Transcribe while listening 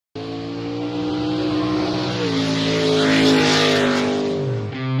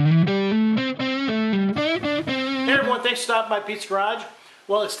stopped by Pete's Garage.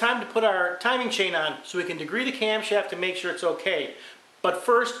 Well, it's time to put our timing chain on so we can degree the camshaft to make sure it's okay. But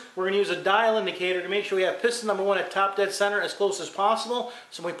first, we're going to use a dial indicator to make sure we have piston number 1 at top dead center as close as possible.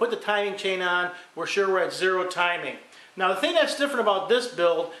 So when we put the timing chain on, we're sure we're at 0 timing. Now the thing that's different about this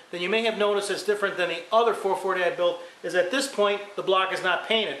build that you may have noticed that's different than the other 440i build is at this point the block is not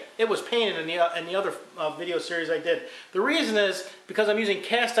painted. It was painted in the other video series I did. The reason is because I'm using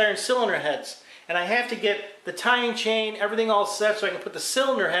cast iron cylinder heads and I have to get the timing chain, everything all set so I can put the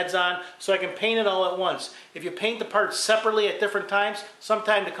cylinder heads on so I can paint it all at once. If you paint the parts separately at different times,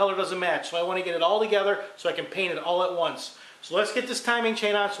 sometimes the color doesn't match. So I want to get it all together so I can paint it all at once. So let's get this timing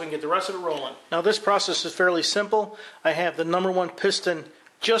chain on so we can get the rest of it rolling. Now this process is fairly simple. I have the number 1 piston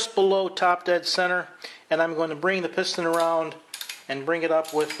just below top dead center, and I'm going to bring the piston around and bring it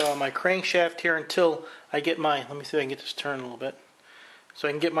up with my crankshaft here until I get my, let me see if I can get this turned a little bit, so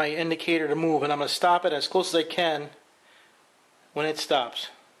I can get my indicator to move, and I'm going to stop it as close as I can when it stops.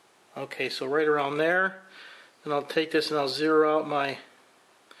 Okay, so right around there, and I'll take this and I'll zero out my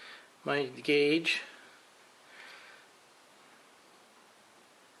gauge.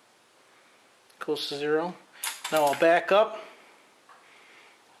 Close to 0. Now I'll back up,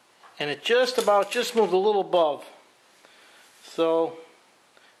 and it just moved a little above. So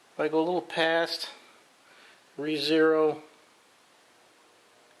if I go a little past, re-zero,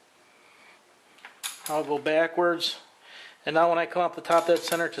 I'll go backwards, and now when I come up the top dead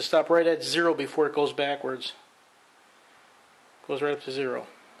center to stop right at 0 before it goes backwards, it goes right up to 0.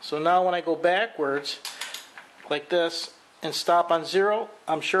 So now when I go backwards like this and stop on 0,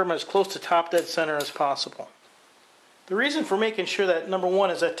 I'm sure I'm as close to top dead center as possible. The reason for making sure that number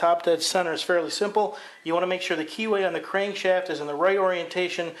 1 is at top dead center is fairly simple. You want to make sure the keyway on the crankshaft is in the right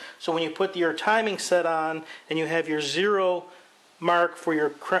orientation, so when you put your timing set on and you have your 0 mark for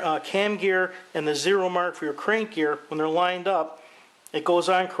your cam gear and the 0 mark for your crank gear, when they're lined up, it goes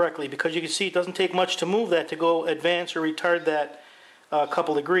on correctly, because you can see it doesn't take much to move that to go advance or retard that a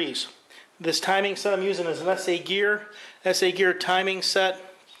couple degrees. This timing set I'm using is an SA Gear timing set.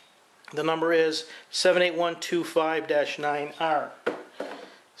 The number is 78125-9R.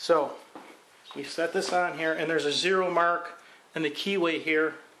 So we set this on here, and there's a 0 mark and the keyway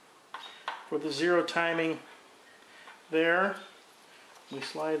here for the 0 timing there. We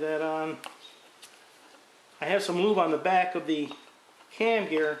slide that on. I have some lube on the back of the cam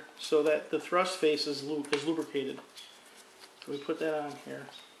gear so that the thrust face is lubricated. So we put that on here.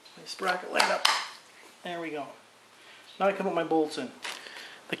 My sprocket lined up. There we go. Now I can put my bolts in.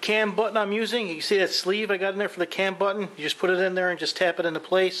 The cam button I'm using, you can see that sleeve I got in there for the cam button. You just put it in there and just tap it into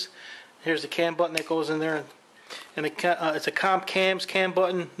place. Here's the cam button that goes in there. And it's a Comp Cams cam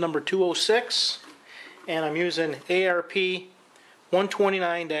button number 206. And I'm using ARP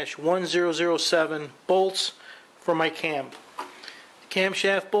 129-1007 bolts for my cam.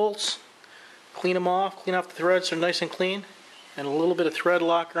 Camshaft bolts, clean them off, clean off the threads so they're nice and clean. And a little bit of thread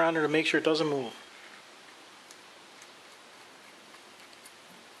locker on there to make sure it doesn't move.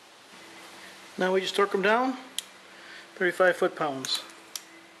 Now we just torque them down, 35 foot-pounds.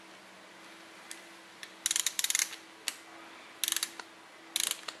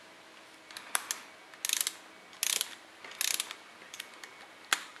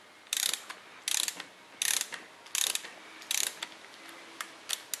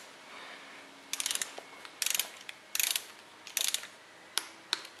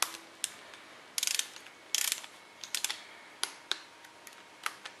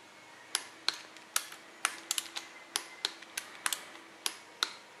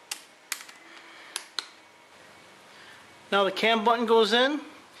 Now the cam button goes in,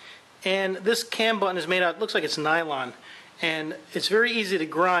 and this cam button is made out, looks like it's nylon, and it's very easy to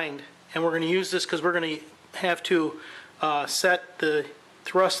grind, and we're going to use this because we're going to have to set the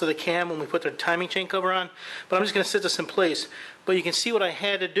thrust of the cam when we put the timing chain cover on. But I'm just going to set this in place. But you can see what I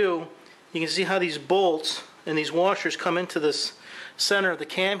had to do. You can see how these bolts and these washers come into this center of the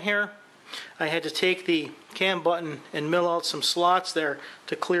cam here. I had to take the cam button and mill out some slots there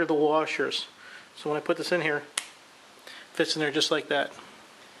to clear the washers. So when I put this in here, fits in there just like that.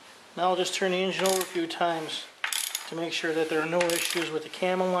 Now I'll just turn the engine over a few times to make sure that there are no issues with the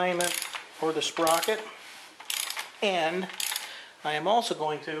cam alignment or the sprocket. And I am also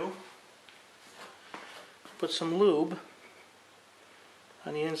going to put some lube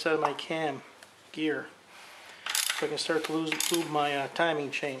on the inside of my cam gear so I can start to lube my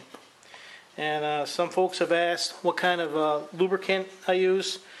timing chain. And some folks have asked what kind of lubricant I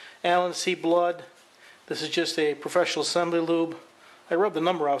use. Allen C. Blood. This is just a professional assembly lube. I rubbed the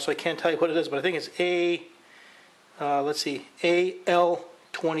number out so I can't tell you what it is, but I think it's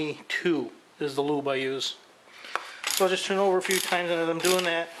AL22 is the lube I use. So I'll just turn it over a few times, and as I'm doing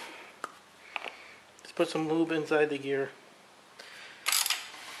that, just put some lube inside the gear.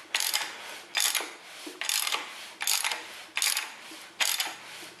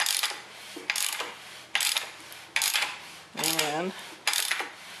 And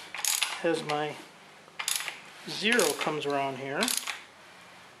as my zero comes around here,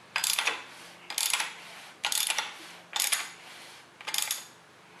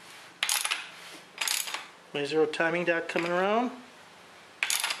 my zero timing dot coming around,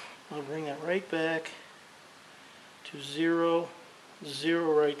 I'll bring that right back to 0,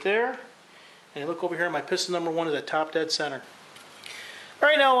 0 right there. And look over here, my piston number 1 is at top dead center.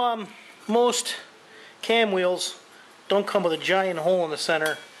 Alright, now most cam wheels don't come with a giant hole in the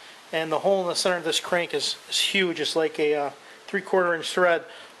center, and the hole in the center of this crank is huge. It's like a 3/4 inch thread.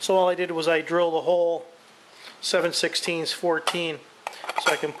 So all I did was I drilled a hole 7/16, 14,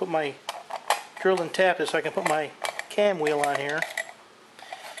 so I can put my drilled and tapped it so I can put my cam wheel on here.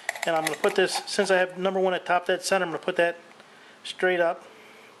 And I'm going to put this, since I have number 1 at top dead center, I'm going to put that straight up.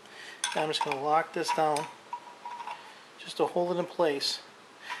 And I'm just going to lock this down just to hold it in place.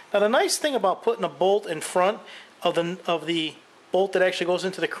 Now the nice thing about putting a bolt in front of the bolt that actually goes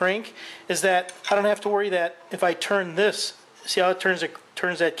into the crank is that I don't have to worry that if I turn this, see how it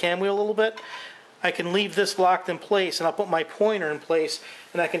turns that cam wheel a little bit? I can leave this locked in place, and I'll put my pointer in place,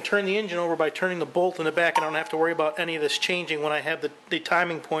 and I can turn the engine over by turning the bolt in the back, and I don't have to worry about any of this changing when I have the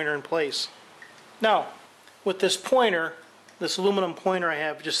timing pointer in place. Now, with this pointer, this aluminum pointer, I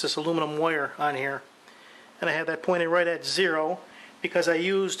have just this aluminum wire on here, and I have that pointed right at 0 because I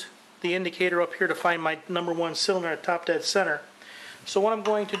used the indicator up here to find my number 1 cylinder at top dead center. So what I'm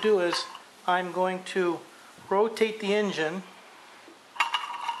going to do is I'm going to rotate the engine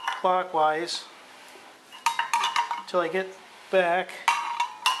clockwise until I get back.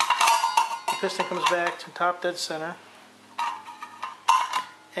 The piston comes back to top dead center,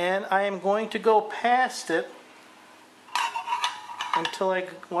 and I am going to go past it until I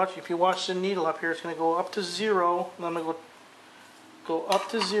watch. If you watch the needle up here, it's going to go up to 0, and I'm going to go up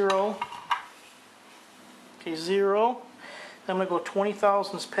to 0. Okay, 0. I'm going to go 20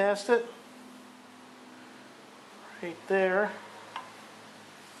 thousandths past it, right there,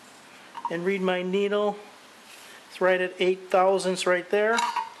 and read my needle. It's right at 8 thousandths right there.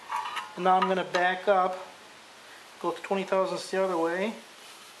 And now I'm going to back up, go 20 thousandths the other way.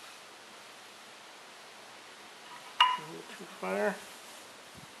 Too far.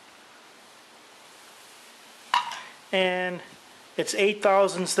 And it's 8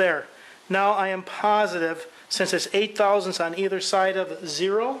 thousandths there. Now I am positive, since it's 8 thousandths on either side of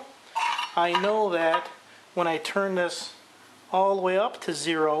 0, I know that when I turn this all the way up to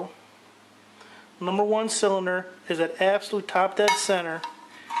 0, number 1 cylinder is at absolute top dead center,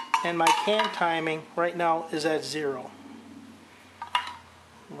 and my cam timing right now is at 0.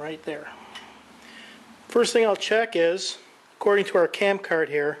 Right there. First thing I'll check is, according to our cam card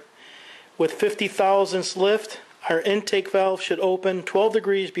here, with 50 thousandths lift, our intake valve should open 12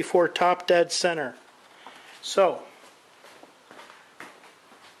 degrees before top dead center. So,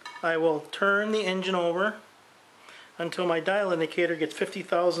 I will turn the engine over until my dial indicator gets 50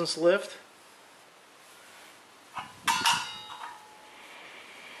 thousandths lift.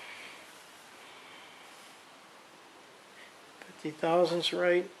 Thousandths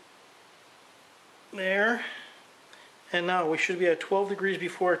right there, and now we should be at 12 degrees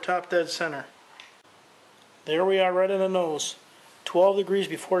before top dead center. There we are, right in the nose, 12 degrees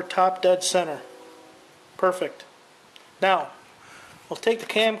before top dead center. Perfect. Now we'll take the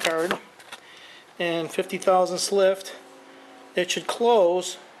cam card and 50 thousandths lift. It should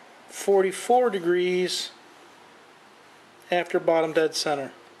close 44 degrees after bottom dead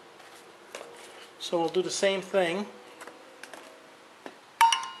center. So we'll do the same thing.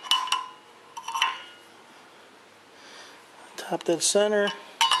 Top dead center.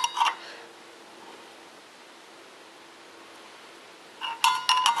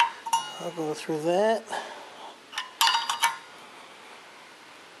 I'll go through that.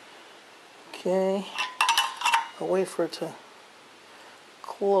 Okay. I'll wait for it to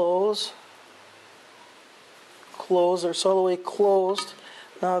close. Close, it's all the way closed.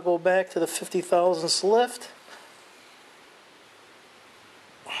 Now I'll go back to the 50 thousandths lift.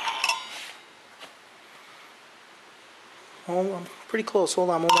 Oh, I'm pretty close. Hold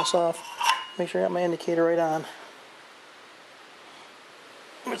on, I'm almost off. Make sure I got my indicator right on.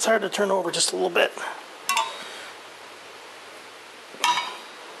 It's hard to turn over just a little bit.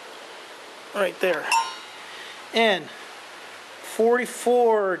 Right there. And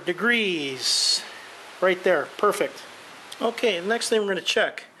 44 degrees. Right there. Perfect. Okay, the next thing we're going to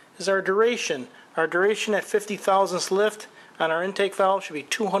check is our duration. Our duration at 50 thousandths lift on our intake valve should be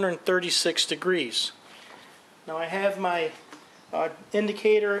 236 degrees. Now I have my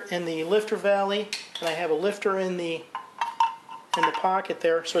indicator in the lifter valley, and I have a lifter in the pocket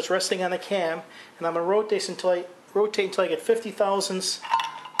there, so it's resting on the cam, and I'm going to rotate until I get 50 thousandths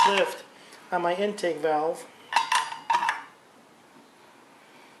lift on my intake valve,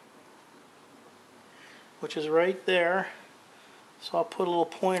 which is right there. So I'll put a little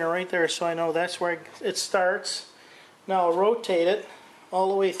pointer right there so I know that's where it starts. Now I'll rotate it all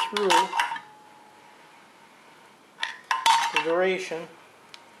the way through the duration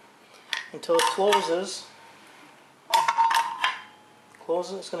until it closes.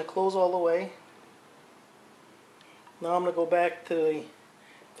 It's going to close all the way. Now I'm going to go back to the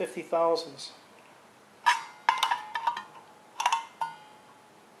 50 thousandths.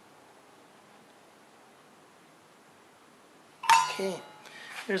 Okay,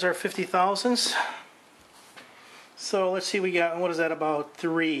 there's our 50 thousandths. So let's see, we got, what is that, about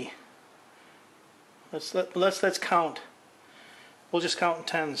 3. Let's count. We'll just count in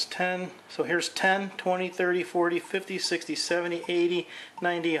tens. 10, so here's 10, 20, 30, 40, 50, 60, 70, 80,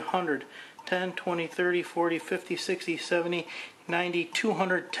 90, 100. 10, 20, 30, 40, 50, 60, 70, 90,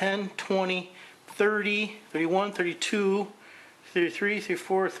 200, 10, 20, 30, 31, 32, 33,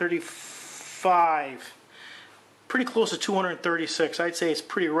 34, 35. Pretty close to 236. I'd say it's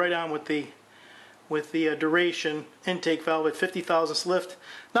pretty right on with the duration intake valve at 50 thousandths lift.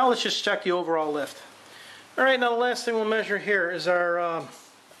 Now let's just check the overall lift. Alright, now the last thing we'll measure here is our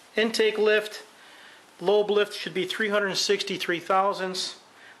intake lift. Lobe lift should be 363 thousandths.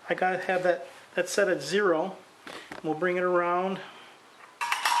 I gotta have that set at 0. We'll bring it around.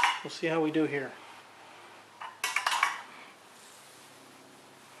 We'll see how we do here.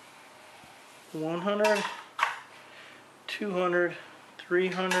 100, 200,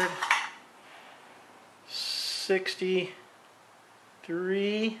 300,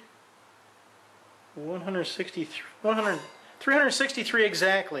 63, 363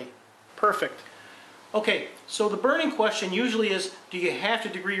 exactly. Perfect. Okay, so the burning question usually is, do you have to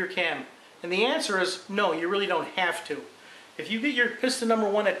degree your cam? And the answer is, no, you really don't have to. If you get your piston number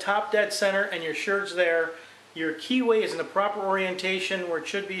 1 at top dead center and your shirt's there, your keyway is in the proper orientation where it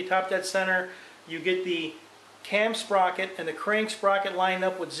should be top dead center, you get the cam sprocket and the crank sprocket lined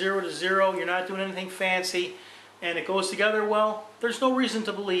up with 0 to 0, you're not doing anything fancy, and it goes together well, there's no reason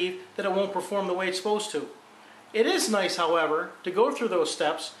to believe that it won't perform the way it's supposed to. It is nice, however, to go through those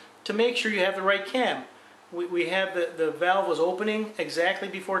steps to make sure you have the right cam. We have the valve was opening exactly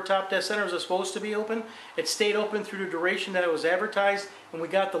before top dead center was supposed to be open. It stayed open through the duration that it was advertised, and we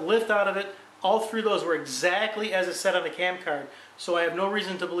got the lift out of it. All 3 of those were exactly as it said on the cam card. So I have no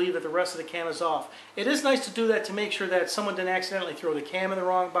reason to believe that the rest of the cam is off. It is nice to do that to make sure that someone didn't accidentally throw the cam in the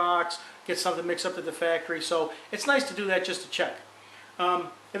wrong box, get something mixed up at the factory. So it's nice to do that just to check.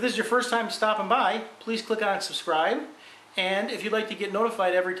 If this is your first time stopping by, please click on subscribe. And if you'd like to get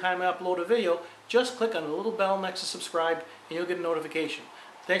notified every time I upload a video, just click on the little bell next to subscribe and you'll get a notification.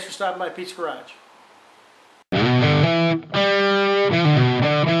 Thanks for stopping by Pete's Garage.